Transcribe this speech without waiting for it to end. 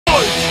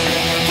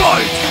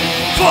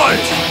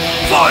fight,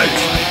 fight,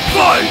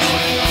 fight,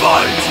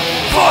 fight,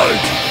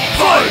 fight, fight,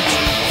 fight,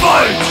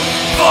 fight,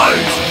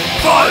 fight,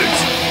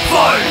 fight,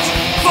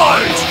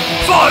 fight,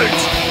 fight,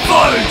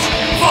 fight,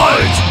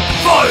 fight,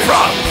 fight,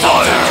 from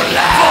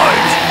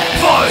Sutherland.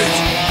 Fight,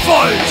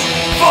 fight,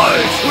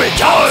 fight, we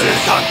come to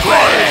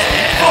conquest.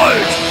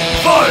 Fight,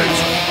 fight,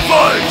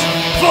 fight,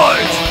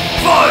 fight,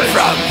 fight,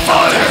 from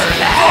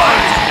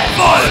Sutherland.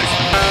 Fight,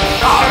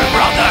 our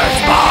brothers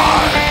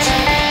march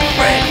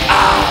with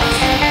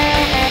us.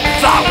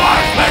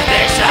 Forward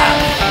perdition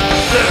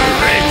to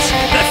reach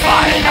the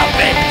final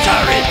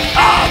victory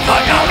of the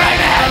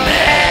conquering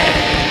enemy.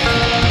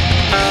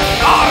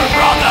 Our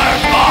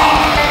brothers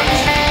march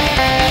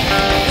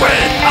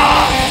with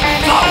us.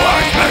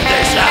 Forward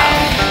perdition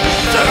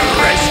to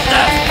reach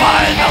the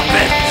final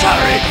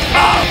victory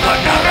of the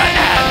conquering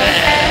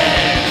enemy.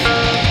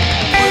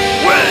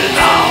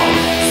 Without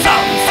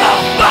sounds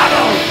of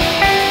battle,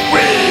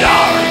 we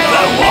are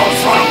the wolves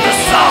from the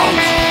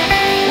south.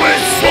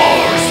 With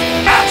swords,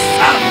 axe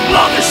and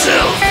bloody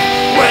shields,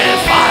 we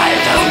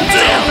fight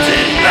until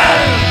the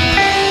end.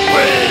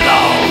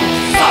 Without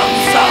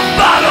sounds of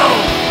battle,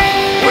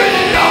 we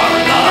are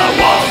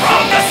the wolves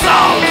from the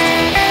south.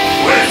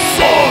 With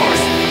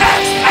swords,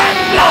 axe and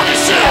bloody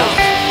shields,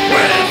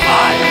 we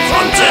fight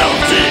until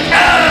the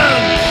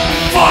end.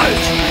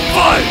 Fight,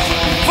 fight,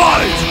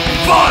 fight,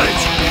 fight,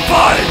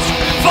 fight,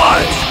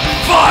 fight,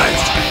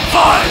 fight,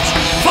 fight,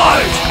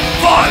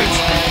 fight,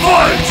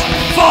 fight,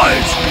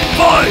 fight,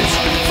 fight,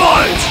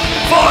 fight, fight,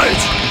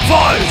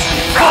 fight,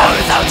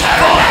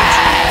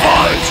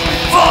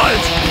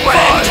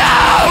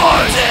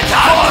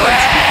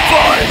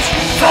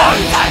 fight,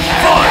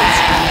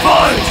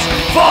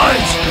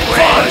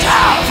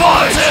 fight,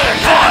 fight,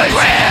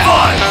 fight,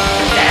 fight,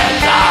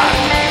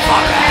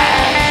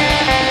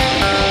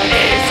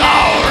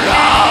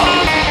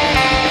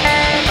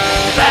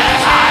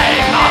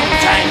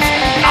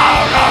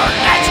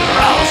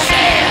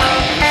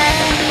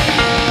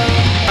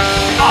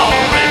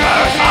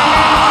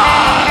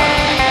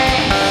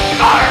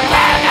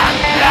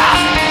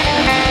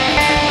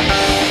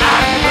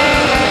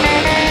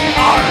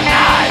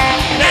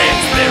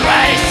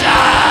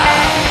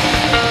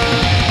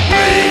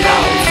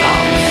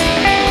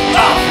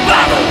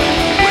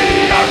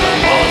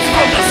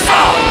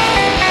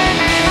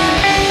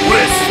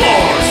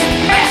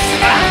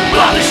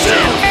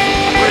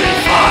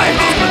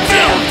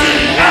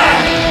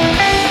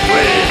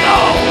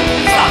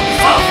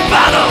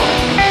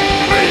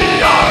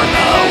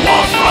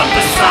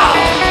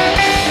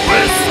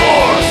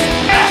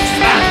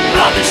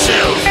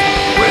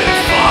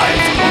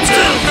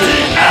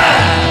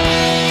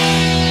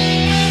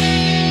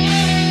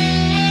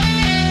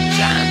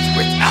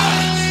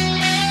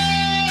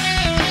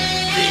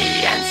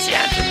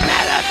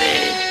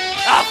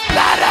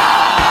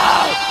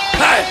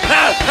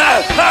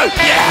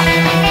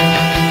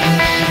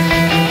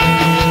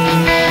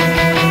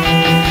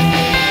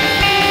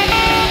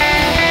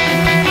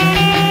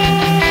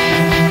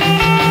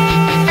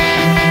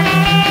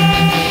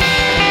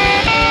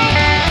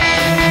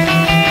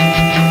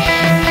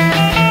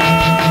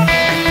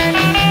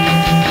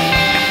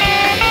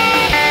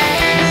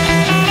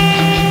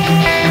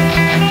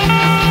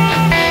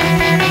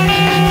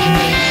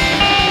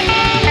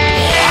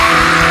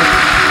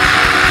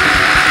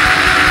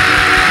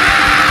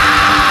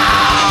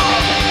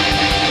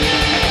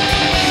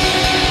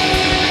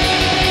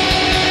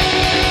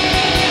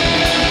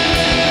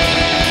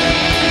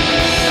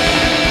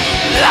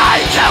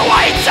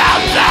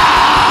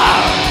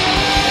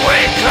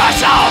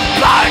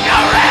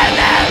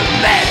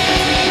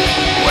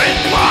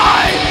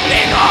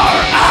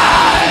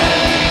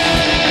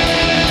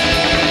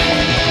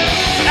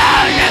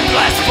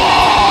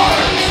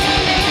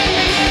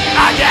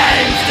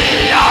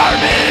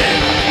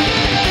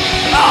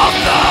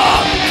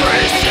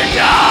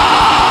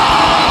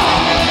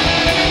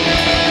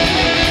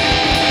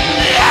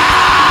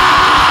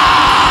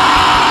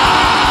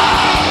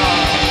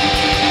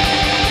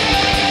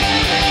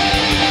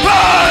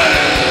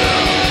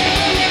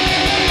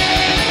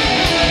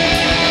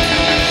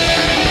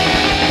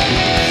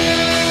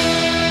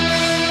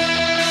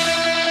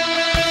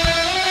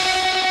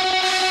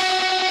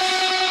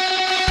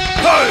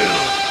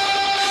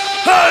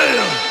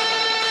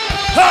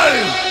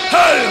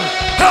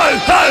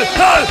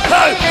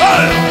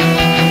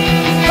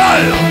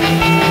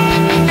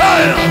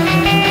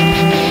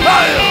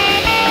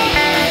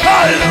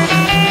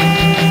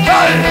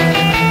 Hail!